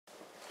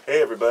Hey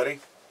everybody,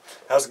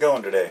 how's it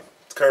going today?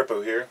 It's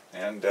Carpo here,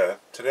 and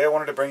today I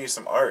wanted to bring you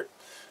some art.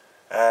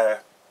 I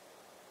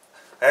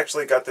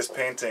actually got this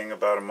painting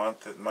about a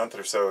month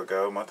or so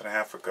ago, a month and a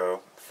half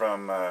ago,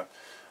 from a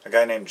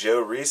guy named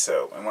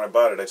Riso. And when I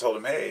bought it, I told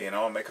him, hey,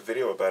 I'll make a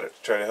video about it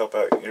to try to help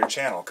out your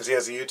channel, because he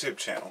has a YouTube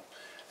channel,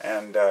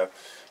 and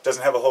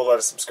doesn't have a whole lot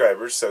of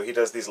subscribers, so he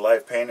does these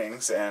live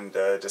paintings and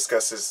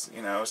discusses,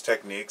 his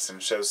techniques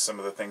and shows some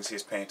of the things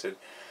he's painted.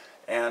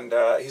 And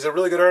he's a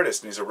really good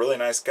artist, and he's a really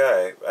nice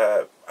guy.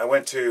 I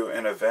went to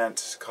an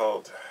event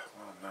called,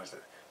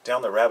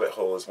 Down the Rabbit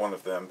Hole is one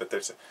of them, but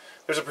there's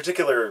a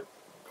particular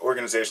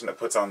organization that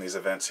puts on these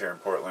events here in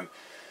Portland.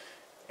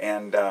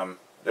 And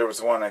there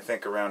was one, I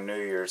think, around New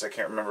Year's. I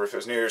can't remember if it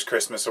was New Year's,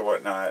 Christmas, or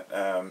whatnot.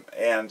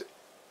 And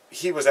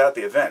he was at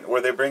the event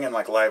where they bring in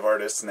like live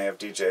artists and they have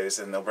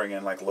DJs, and they'll bring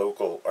in like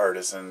local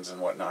artisans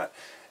and whatnot.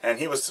 And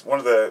he was one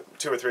of the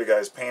 2 or 3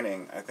 guys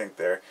painting, I think,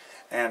 there.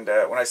 And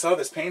when I saw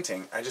this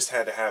painting, I just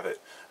had to have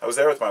it. I was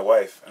there with my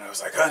wife, and I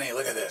was like, honey,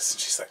 look at this. And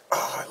she's like,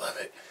 oh, I love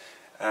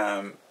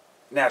it.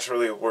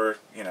 Naturally, we're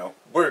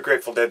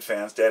Grateful Dead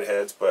fans,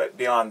 Deadheads, but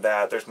beyond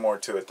that, there's more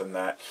to it than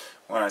that.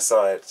 When I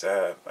saw it,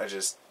 I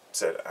just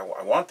said,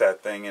 I want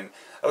that thing. And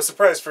I was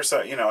surprised for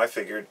some, I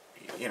figured,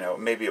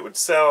 maybe it would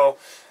sell,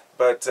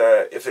 but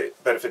if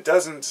it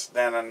doesn't,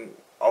 then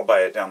I'll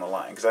buy it down the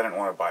line, because I didn't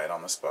want to buy it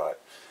on the spot.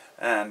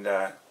 And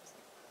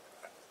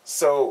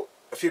so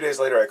a few days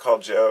later, I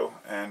called Joe,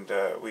 and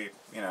we,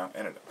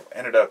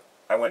 ended up,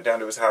 I went down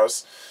to his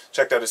house,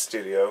 checked out his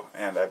studio,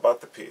 and I bought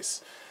the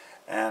piece.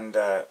 And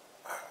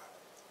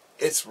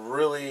it's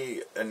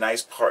really a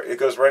nice part. It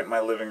goes right in my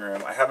living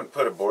room. I haven't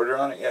put a border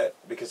on it yet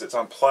because it's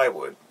on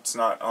plywood. It's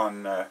not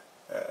on,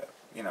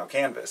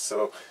 canvas.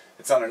 So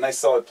it's on a nice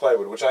solid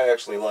plywood, which I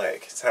actually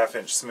like. It's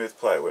 1/2-inch smooth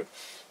plywood,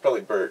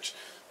 probably birch.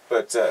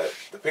 But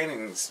the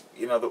paintings,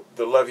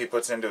 the love he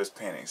puts into his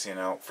paintings,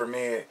 for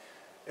me,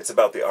 it's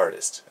about the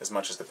artist as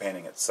much as the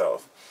painting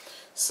itself.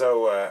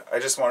 So I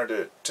just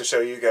wanted to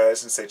show you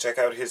guys and say, check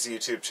out his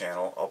YouTube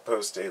channel. I'll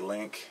post a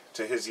link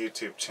to his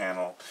YouTube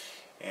channel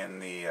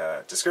in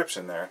the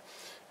description there.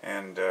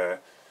 And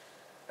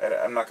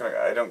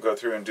I don't go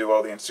through and do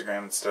all the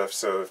Instagram and stuff.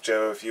 So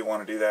if you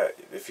want to do that,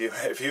 if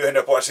you end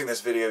up watching this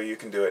video, you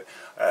can do it.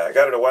 I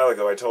got it a while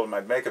ago. I told him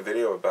I'd make a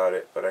video about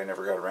it, but I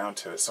never got around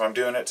to it. So I'm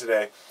doing it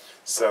today.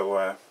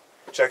 So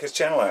check his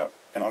channel out.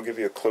 And I'll give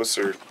you a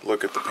closer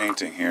look at the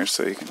painting here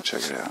so you can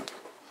check it out.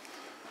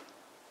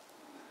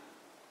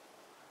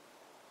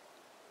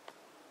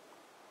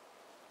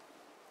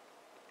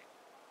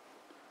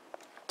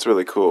 It's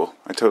really cool.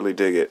 I totally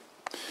dig it.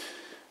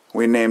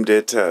 We named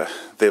it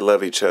They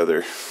Love Each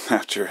Other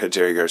after a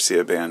Jerry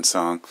Garcia band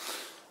song.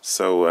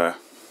 So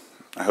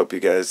I hope you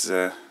guys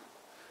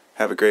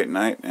have a great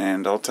night,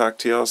 and I'll talk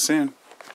to you all soon.